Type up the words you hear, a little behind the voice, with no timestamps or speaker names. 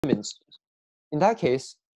humans. In that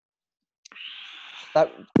case,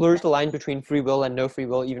 that blurs the line between free will and no free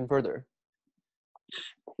will even further.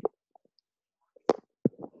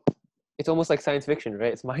 It's almost like science fiction,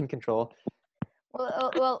 right? It's mind control.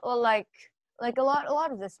 Well, like a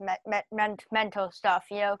lot of this mental stuff,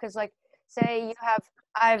 you know, because like say you have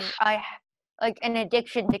I like an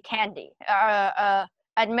addiction to candy.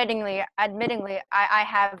 Admittingly, I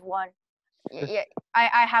have one. Yeah,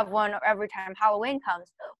 I have one every time Halloween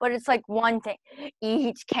comes, but it's like one thing,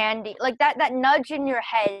 eat candy, like that nudge in your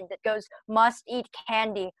head that goes must eat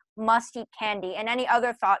candy, and any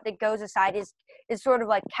other thought that goes aside is sort of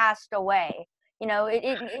like cast away. You know, it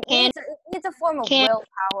needs a form of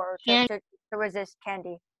willpower to resist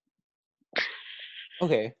candy.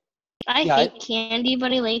 Okay. I hate candy,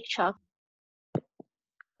 but I like chocolate.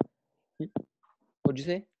 What'd you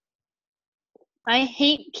say? I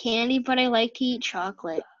hate candy, but I like to eat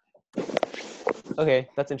chocolate. Okay,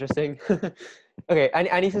 that's interesting. Okay,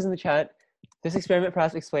 Annie says in the chat, this experiment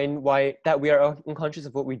perhaps explain why that we are unconscious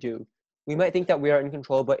of what we do. We might think that we are in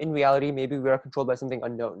control, but in reality, maybe we are controlled by something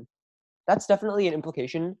unknown. That's definitely an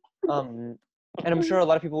implication, and I'm sure a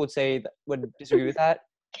lot of people would disagree with that.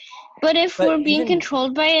 But if we're being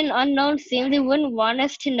controlled by an unknown thing, they wouldn't want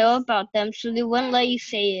us to know about them, so they wouldn't let you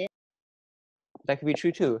say it. That could be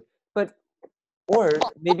true too. Or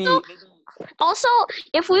maybe... Also,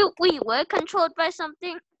 if we were controlled by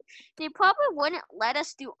something, they probably wouldn't let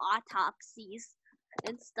us do autopsies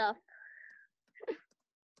and stuff.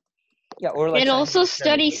 Yeah, or like... And also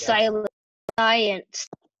study science.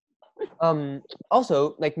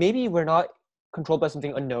 Also, like maybe we're not controlled by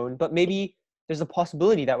something unknown, but maybe there's a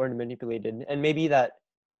possibility that we're manipulated, and maybe that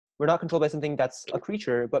we're not controlled by something that's a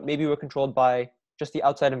creature, but maybe we're controlled by just the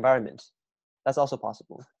outside environment. That's also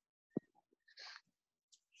possible.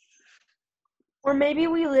 Or maybe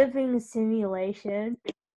we live in a simulation.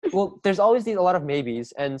 Well, there's always a lot of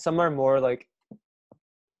maybes, and some are more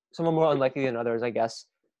unlikely than others, I guess.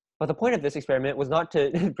 But the point of this experiment was not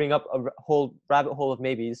to bring up a whole rabbit hole of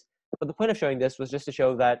maybes, but the point of showing this was just to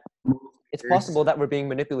show that it's possible that we're being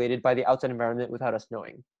manipulated by the outside environment without us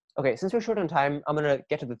knowing. Okay, since we're short on time, I'm gonna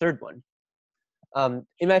get to the third one.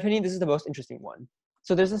 In my opinion, this is the most interesting one.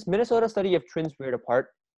 So there's this Minnesota study of twins reared apart,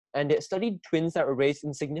 and it studied twins that were raised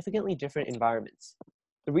in significantly different environments.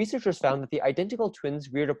 The researchers found that the identical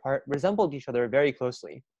twins reared apart resembled each other very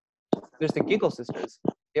closely. There's the Giggle sisters.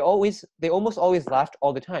 They almost always laughed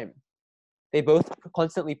all the time. They both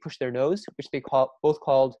constantly pushed their nose, which they both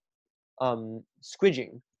called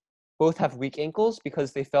squidging. Both have weak ankles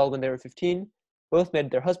because they fell when they were 15. Both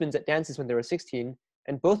met their husbands at dances when they were 16,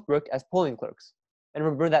 and both worked as polling clerks. And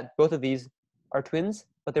remember that both of these are twins,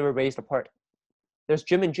 but they were raised apart. There's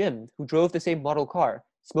Jim and Jim, who drove the same model car,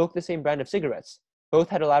 smoked the same brand of cigarettes. Both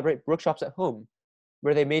had elaborate workshops at home,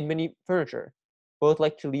 where they made mini furniture. Both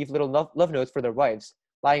liked to leave little love notes for their wives,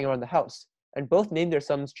 lying around the house, and both named their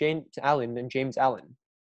sons James Allen and James Allen.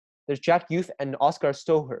 There's Jack Youth and Oscar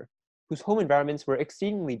Stoher, whose home environments were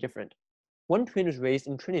exceedingly different. One twin was raised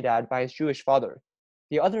in Trinidad by his Jewish father,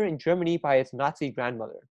 the other in Germany by his Nazi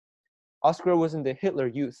grandmother. Oscar was in the Hitler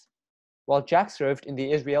Youth, while Jack served in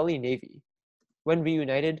the Israeli Navy. When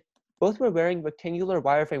reunited, both were wearing rectangular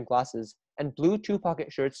wireframe glasses and blue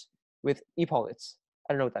two-pocket shirts with epaulets.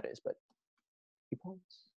 I don't know what that is, but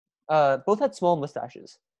epaulets? Both had small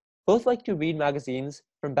mustaches. Both liked to read magazines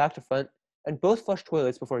from back to front, and both flushed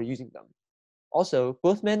toilets before using them. Also,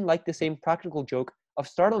 both men liked the same practical joke of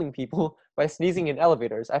startling people by sneezing in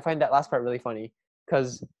elevators. I find that last part really funny,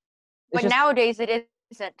 because... But nowadays it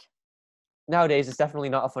isn't. Nowadays, it's definitely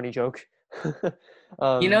not a funny joke.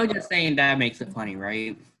 Just saying that makes it funny,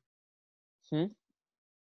 right?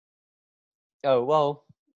 Oh, well,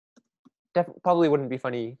 probably wouldn't be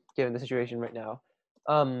funny given the situation right now.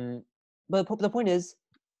 But the point is,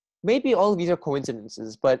 maybe all of these are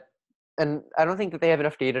coincidences, and I don't think that they have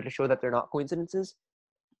enough data to show that they're not coincidences,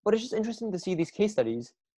 but it's just interesting to see these case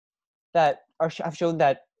studies that have shown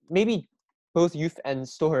that maybe both Youth and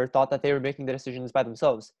Stoher thought that they were making the decisions by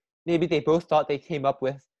themselves. Maybe they both thought they came up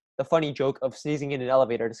with the funny joke of sneezing in an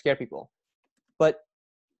elevator to scare people. But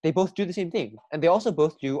they both do the same thing, and they also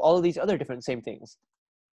both do all of these other different same things.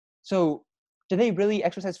 So, do they really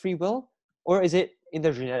exercise free will, or is it in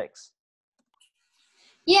their genetics?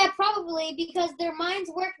 Yeah, probably, because their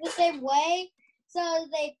minds work the same way, so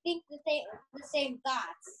they think the same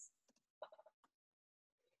thoughts.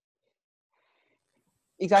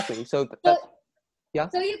 Exactly. So yeah.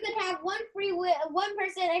 So you could have one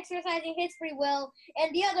person exercising his free will,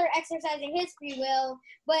 and the other exercising his free will,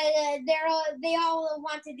 but they all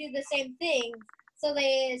want to do the same thing, so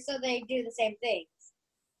they do the same things.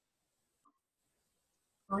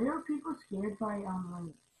 Why are people scared by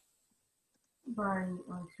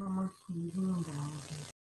someone sneezing and dying?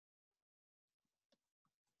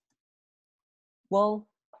 Well,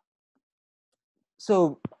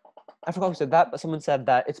 so I forgot who said that, but someone said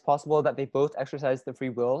that it's possible that they both exercised their free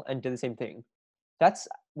will and did the same thing. That's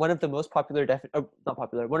one of the most popular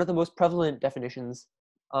one of the most prevalent definitions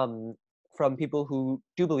from people who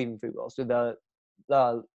do believe in free will. So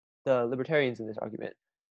the libertarians in this argument.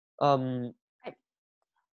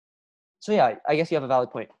 So yeah, I guess you have a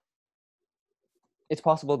valid point. It's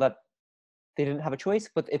possible that they didn't have a choice,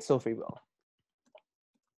 but it's still free will.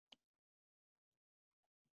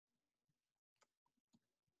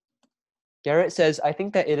 Garrett says, I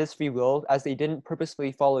think that it is free will as they didn't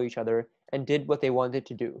purposefully follow each other and did what they wanted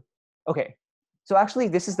to do. Okay, so actually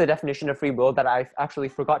this is the definition of free will that I actually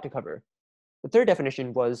forgot to cover. The third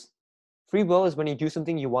definition was free will is when you do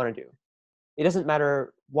something you want to do. It doesn't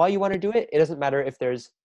matter why you want to do it. It doesn't matter if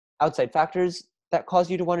there's outside factors that cause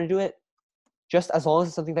you to want to do it. Just as long as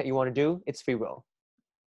it's something that you want to do, it's free will.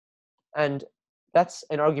 And that's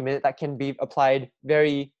an argument that can be applied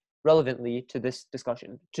very relevantly to this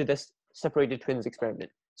discussion, to this separated twins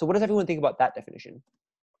experiment. So what does everyone think about that definition?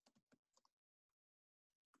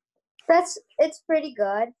 It's pretty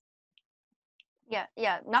good.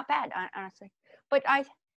 Yeah, not bad, honestly. But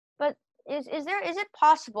is it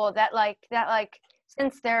possible that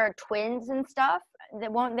since they're twins and stuff,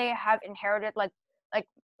 won't they have inherited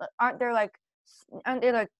aren't there like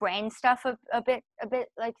brain stuff a bit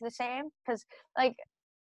like the same? Because I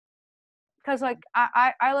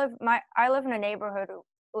live in a neighborhood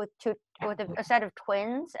with a set of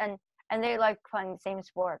twins, and they like playing the same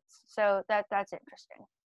sports. So that's interesting.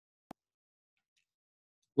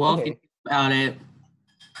 Well, Okay. if you think about it,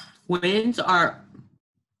 twins are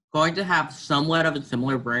going to have somewhat of a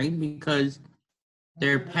similar brain because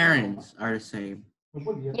their parents are the same.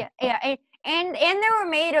 Yeah, and they were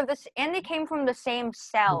made of this, and they came from the same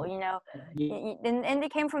cell, and they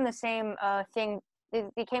came from the same thing.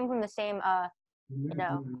 They came from the same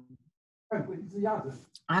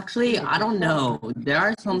Actually, I don't know. There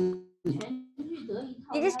are some.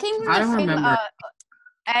 They just came from I the don't same remember.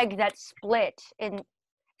 egg that split in.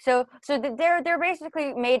 So they're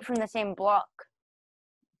basically made from the same block.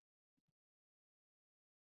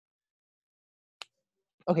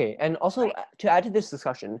 Okay, and also to add to this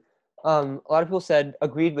discussion, a lot of people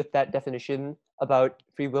agreed with that definition about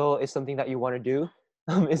free will is something that you want to do.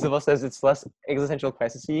 Isabel says it's less existential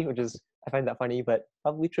crisis-y, which is, I find that funny, but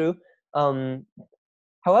probably true.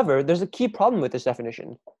 However, there's a key problem with this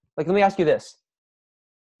definition. Like, let me ask you this.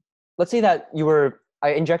 Let's say that I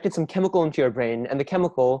injected some chemical into your brain, and the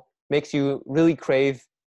chemical makes you really crave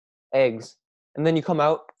eggs. And then you come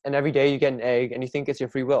out, and every day you get an egg, and you think it's your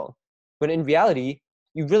free will. But in reality,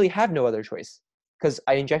 you really have no other choice, because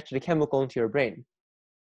I injected a chemical into your brain.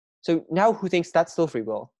 So now who thinks that's still free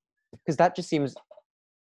will? Because that just seems,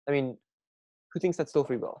 who thinks that's still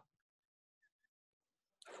free will?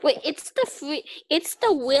 Wait, it's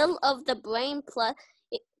the will of the brain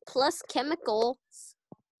plus chemicals,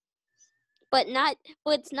 but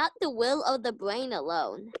it's not the will of the brain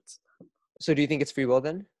alone. So do you think it's free will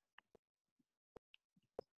then?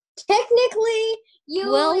 Technically, you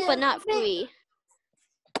will, but not free.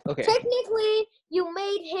 Okay. Technically, you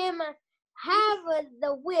made him have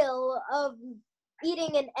the will of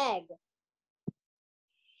eating an egg.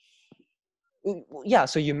 Yeah,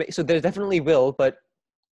 so so there's definitely will, but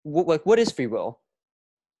what is free will?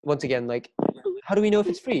 Once again, how do we know if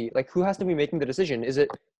it's free? Who has to be making the decision?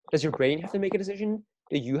 Does your brain have to make a decision?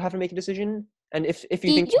 Do you have to make a decision? And if you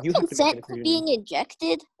think you have to make a decision, consent being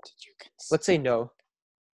injected? Did you consent? Let's say no.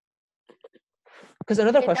 Because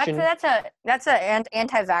another question. That's a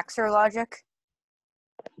anti-vaxxer logic.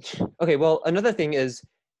 Okay, well, another thing is,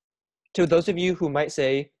 to those of you who might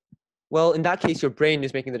say, well, in that case, your brain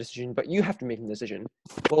is making the decision, but you have to make the decision.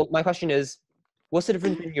 Well, my question is, what's the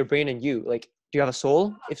difference between your brain and you? Do you have a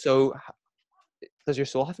soul? If so, does your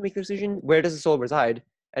soul have to make the decision? Where does the soul reside?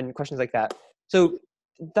 And questions like that. So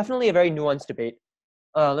definitely a very nuanced debate.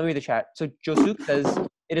 Let me read the chat. So Josuk says,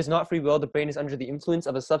 it is not free will. The brain is under the influence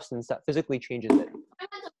of a substance that physically changes it.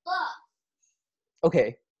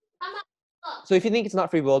 Okay. So if you think it's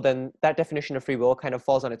not free will, then that definition of free will kind of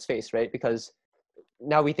falls on its face, right? Because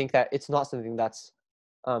now we think that it's not something that's,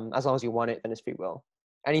 as long as you want it, then it's free will.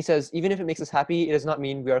 And he says, even if it makes us happy, it does not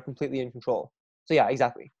mean we are completely in control. So yeah,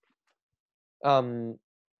 exactly. Henry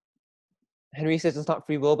says it's not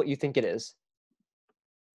free will, but you think it is.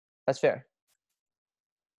 That's fair.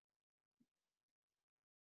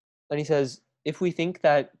 And he says, if we think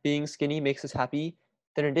that being skinny makes us happy,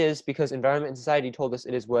 then it is because environment and society told us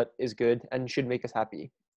it is what is good and should make us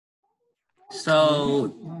happy.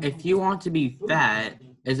 So, if you want to be fat,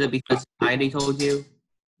 is it because society told you?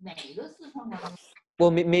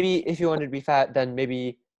 Well, maybe if you wanted to be fat, then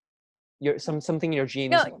maybe something in your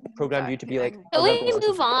genes programmed you to be like a Can we rebel.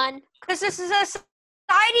 move on? Because this is a society.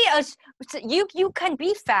 You can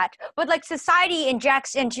be fat, but like society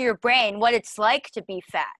injects into your brain what it's like to be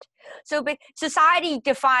fat. So society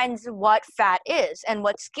defines what fat is and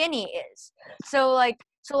what skinny is. So like,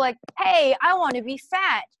 hey, I want to be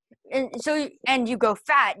fat, and you go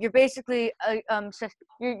fat. You're basically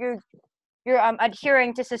you're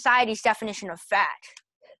adhering to society's definition of fat.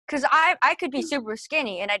 Because I could be super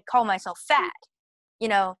skinny and I'd call myself fat. You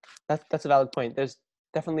know. That's a valid point. There's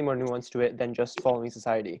definitely more nuance to it than just following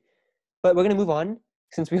society. But we're going to move on.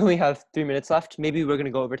 Since we only have 3 minutes left, maybe we're going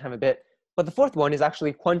to go over time a bit. But the fourth one is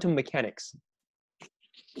actually quantum mechanics.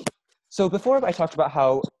 So before I talked about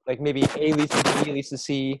how like maybe A leads to B leads to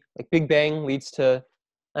C, like Big Bang leads to,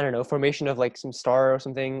 I don't know, formation of like some star or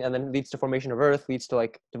something, and then leads to formation of Earth, leads to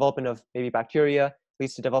like development of maybe bacteria,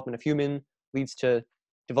 leads to development of human, leads to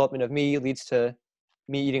development of me, leads to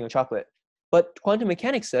me eating a chocolate. But quantum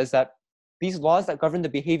mechanics says that these laws that govern the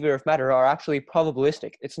behavior of matter are actually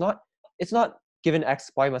probabilistic. It's not given X,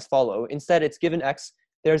 Y must follow. Instead, it's given X,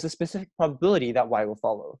 there's a specific probability that Y will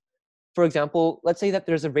follow. For example, let's say that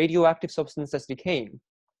there's a radioactive substance that's decaying.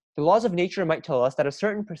 The laws of nature might tell us that a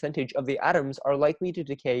certain percentage of the atoms are likely to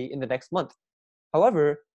decay in the next month.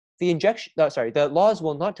 However, the laws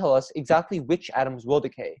will not tell us exactly which atoms will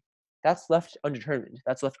decay. That's left undetermined.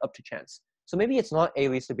 That's left up to chance. So maybe it's not A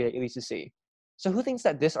leads to B, A leads to C. So who thinks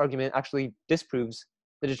that this argument actually disproves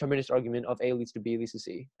the determinist argument of A leads to B leads to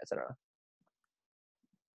C, etc.?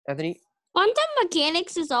 Anthony? Quantum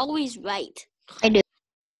mechanics is always right. I do.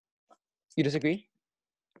 You disagree?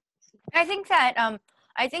 I think that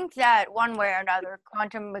one way or another,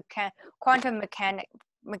 quantum mechanics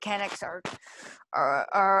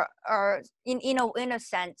are in a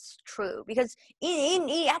sense true, because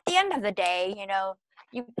at the end of the day,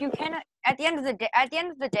 you cannot at the end of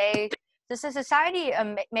the day the society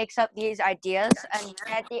makes up these ideas, and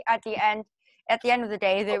at the end of the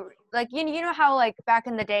day, they like you know how like back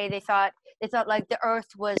in the day they thought like the Earth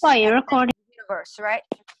was Oh, you're recording. the universe, right?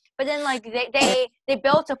 But then like they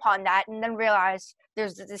built upon that and then realized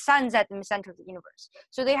there's the sun's at the center of the universe,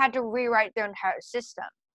 so they had to rewrite their entire system.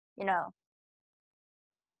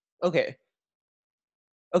 Okay.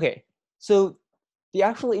 So the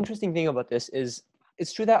actual interesting thing about this is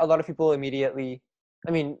it's true that a lot of people immediately,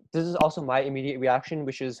 I mean, this is also my immediate reaction,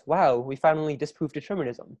 which is, wow, we finally disproved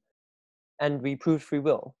determinism and we proved free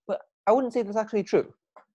will. But I wouldn't say that's actually true.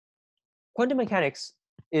 Quantum mechanics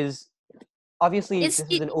is obviously this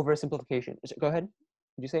is an oversimplification. Go ahead.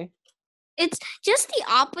 Did you say? It's just the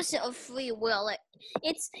opposite of free will.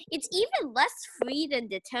 It's even less free than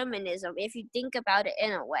determinism if you think about it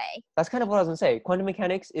in a way. That's kind of what I was gonna say. Quantum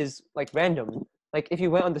mechanics is like random. Like if you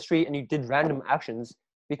went on the street and you did random actions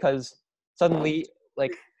because suddenly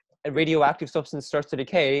like a radioactive substance starts to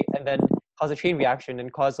decay and then cause a chain reaction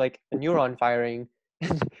and cause like a neuron firing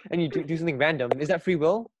and you do something random, is that free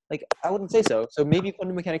will? Like I wouldn't say so. So maybe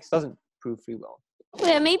quantum mechanics doesn't prove free will.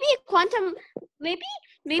 Yeah, maybe quantum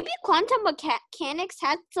mechanics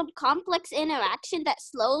has some complex interaction that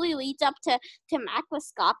slowly leads up to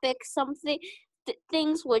macroscopic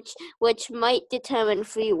things which might determine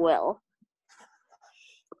free will.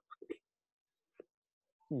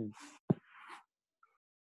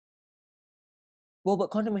 Well,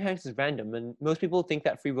 but quantum mechanics is random, and most people think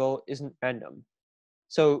that free will isn't random.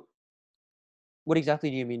 So what exactly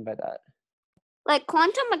do you mean by that? Like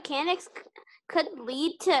quantum mechanics could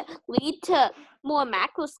lead to more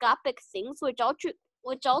macroscopic things, which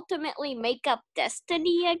ultimately make up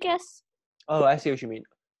destiny, I guess. Oh, I see what you mean.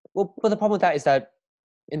 Well, but the problem with that is that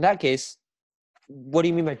in that case, what do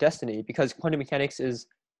you mean by destiny? Because quantum mechanics is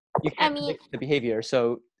you can't predict the behavior.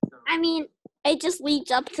 So I mean, it just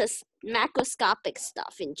leads up to macroscopic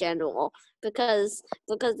stuff in general because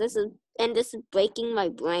this is breaking my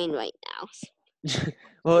brain right now.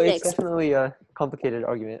 Well, it's definitely a complicated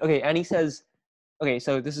argument. Okay, Annie says, okay,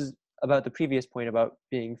 so this is about the previous point about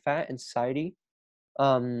being fat in society.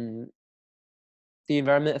 The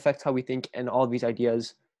environment affects how we think and all these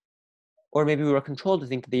ideas. Or maybe we were controlled to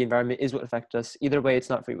think the environment is what affects us. Either way, it's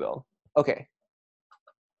not free will. Okay.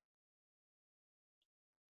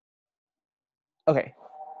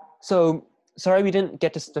 So sorry we didn't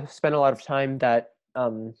get to spend a lot of time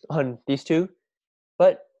on these two,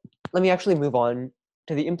 but let me actually move on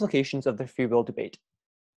to the implications of the free will debate.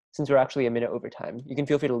 Since we're actually a minute over time, you can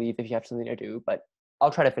feel free to leave if you have something to do, but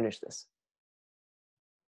I'll try to finish this.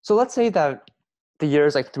 So let's say that the year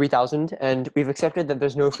is like 3000 and we've accepted that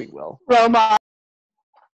there's no free will. Robot.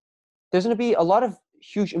 There's going to be a lot of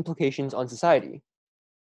huge implications on society.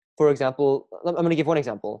 For example, I'm going to give one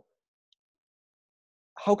example.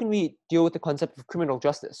 How can we deal with the concept of criminal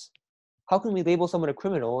justice? How can we label someone a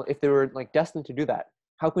criminal if they were like destined to do that?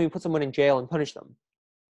 How can we put someone in jail and punish them?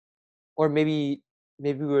 Or maybe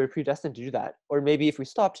we were predestined to do that. Or maybe if we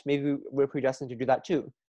stopped, maybe we're predestined to do that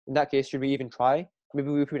too. In that case, should we even try? Maybe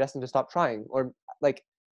we were predestined to stop trying. Or like,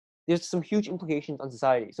 there's some huge implications on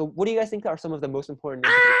society. So what do you guys think are some of the most important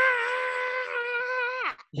implications?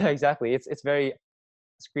 Yeah, exactly. It's very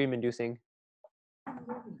scream-inducing.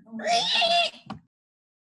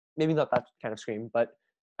 Maybe not that kind of scream, but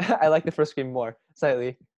I like the first scream more,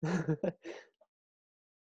 slightly.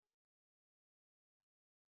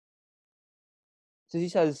 So he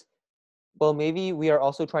says, well, maybe we are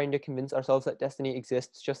also trying to convince ourselves that destiny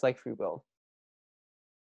exists just like free will.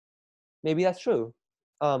 Maybe that's true.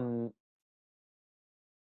 And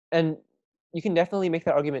you can definitely make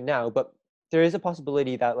that argument now, but there is a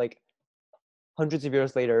possibility that like hundreds of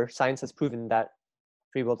years later, science has proven that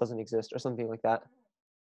free will doesn't exist or something like that.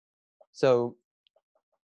 So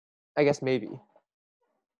I guess maybe.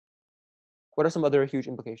 What are some other huge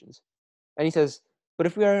implications? And he says, but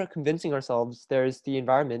if we are convincing ourselves there's the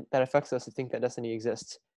environment that affects us to think that destiny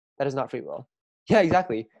exists, that is not free will. Yeah,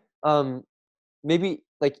 exactly. Maybe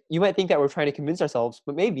like you might think that we're trying to convince ourselves,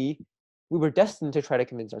 but maybe we were destined to try to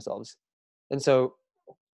convince ourselves. And so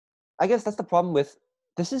I guess that's the problem with,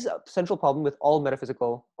 this is a central problem with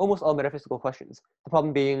almost all metaphysical questions. The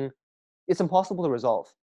problem being, it's impossible to resolve.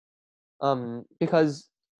 Because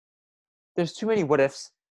there's too many what ifs,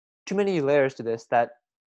 too many layers to this that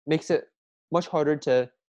makes it much harder to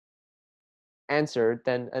answer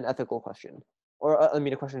than an ethical question, or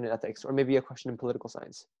a question in ethics, or maybe a question in political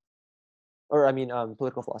science, or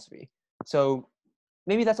political philosophy. So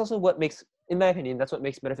maybe that's also what makes, in my opinion, that's what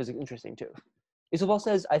makes metaphysics interesting too. Isabel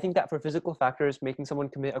says, I think that for physical factors, making someone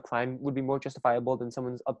commit a crime would be more justifiable than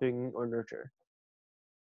someone's upbringing or nurture.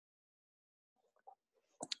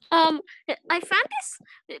 I found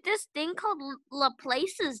this thing called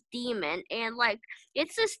Laplace's demon, and like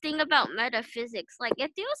it's this thing about metaphysics. Like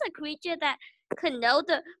if there was a creature that could know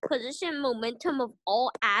the position momentum of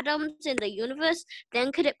all atoms in the universe,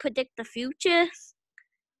 then could it predict the future?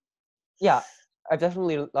 Yeah, I've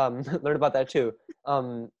definitely learned about that too.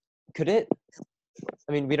 Could it?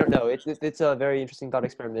 I mean, we don't know. It's a very interesting thought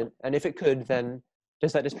experiment, and if it could, then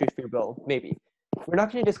does that disprove free will? Maybe. We're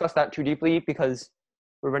not going to discuss that too deeply because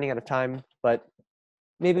we're running out of time, but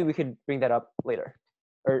maybe we could bring that up later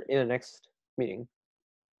or in the next meeting.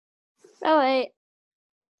 All right.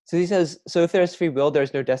 So he says, so if there's free will,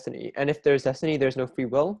 there's no destiny. And if there's destiny, there's no free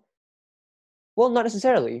will? Well, not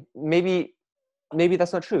necessarily. Maybe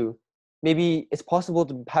that's not true. Maybe it's possible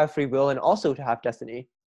to have free will and also to have destiny.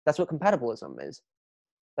 That's what compatibilism is.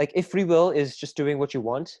 Like if free will is just doing what you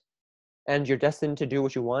want and you're destined to do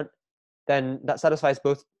what you want, then that satisfies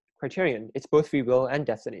both criterion. It's both free will and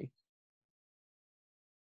destiny.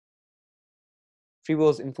 Free will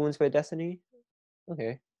is influenced by destiny?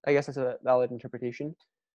 Okay, I guess that's a valid interpretation.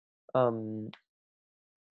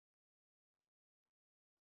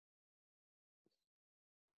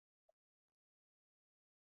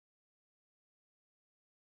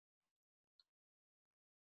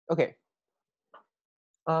 Okay.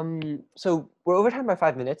 So we're over time by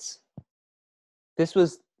 5 minutes. This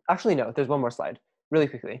was, actually no, there's one more slide, really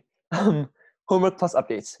quickly. Homework plus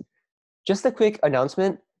updates. Just a quick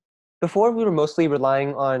announcement. Before we were mostly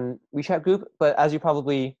relying on WeChat group, but as you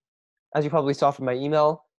probably saw from my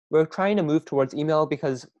email, we're trying to move towards email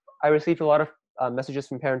because I received a lot of messages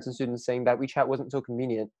from parents and students saying that WeChat wasn't so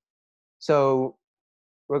convenient. So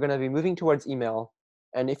we're going to be moving towards email.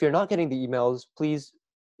 And if you're not getting the emails, please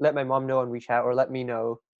let my mom know on WeChat or let me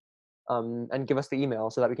know and give us the email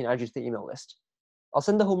so that we can add you to the email list. I'll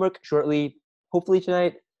send the homework shortly, hopefully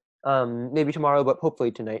tonight, maybe tomorrow, but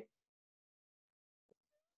hopefully tonight.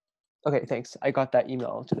 Okay, thanks. I got that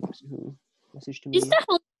email to the person who messaged to me. Is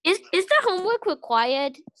the homework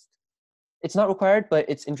required? It's not required, but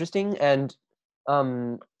it's interesting and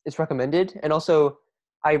it's recommended. And also,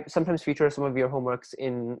 I sometimes feature some of your homeworks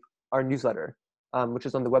in our newsletter, which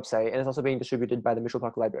is on the website, and it's also being distributed by the Mitchell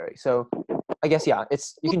Park Library. So I guess, yeah,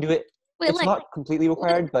 you can do it. Wait, it's not completely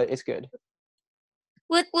required, but it's good.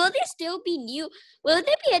 Will there still be new? Will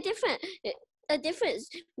there be a different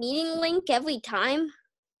meeting link every time?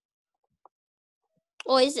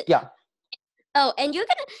 Or is it? Yeah. Oh, and you're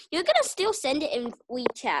gonna still send it in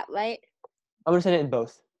WeChat, right? I'm gonna send it in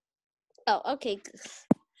both. Oh, okay.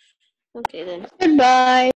 Okay then.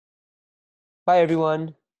 Goodbye. Bye,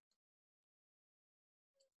 everyone.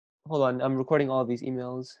 hold on, I'm recording all of these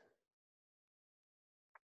emails.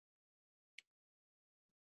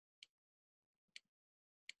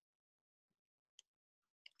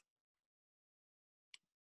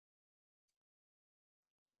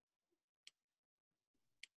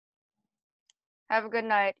 Have a good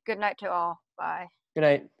night. Good night to all. Bye. Good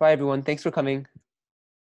night. Bye, everyone. Thanks for coming.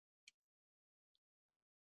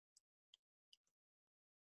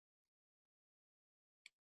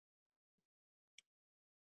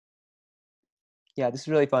 Yeah, this is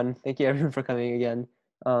really fun. Thank you, everyone, for coming again.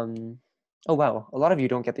 Oh, wow. A lot of you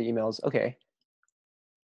don't get the emails. Okay.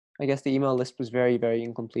 I guess the email list was very, very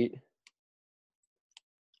incomplete.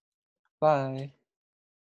 Bye.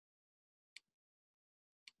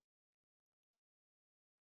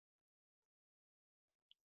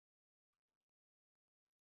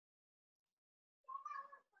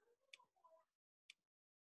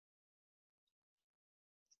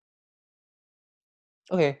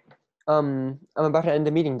 Okay. I'm about to end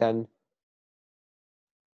the meeting then.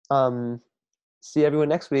 See everyone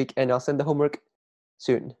next week, and I'll send the homework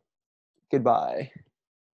soon. Goodbye.